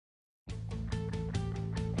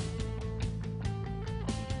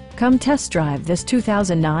Come test drive this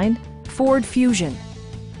 2009 Ford Fusion.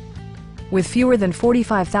 With fewer than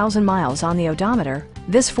 45,000 miles on the odometer,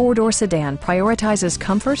 this four-door sedan prioritizes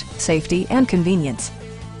comfort, safety, and convenience.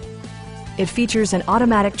 It features an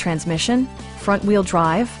automatic transmission, front-wheel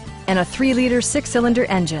drive, and a 3-liter 6-cylinder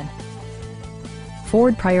engine.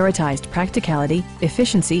 Ford prioritized practicality,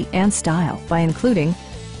 efficiency, and style by including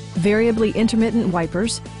variably intermittent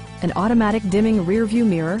wipers, an automatic dimming rear-view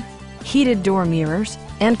mirror, heated door mirrors,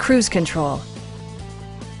 and cruise control.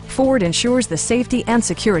 Ford ensures the safety and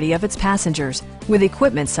security of its passengers with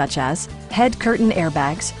equipment such as head curtain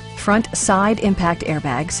airbags, front side impact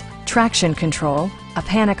airbags, traction control, a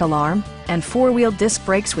panic alarm, and 4-wheel disc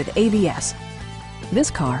brakes with ABS.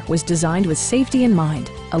 This car was designed with safety in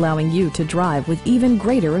mind, allowing you to drive with even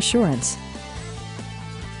greater assurance.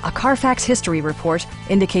 A Carfax history report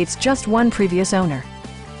indicates just one previous owner.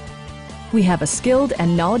 We have a skilled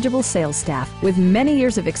and knowledgeable sales staff with many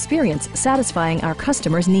years of experience satisfying our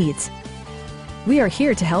customers' needs. We are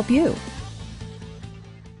here to help you.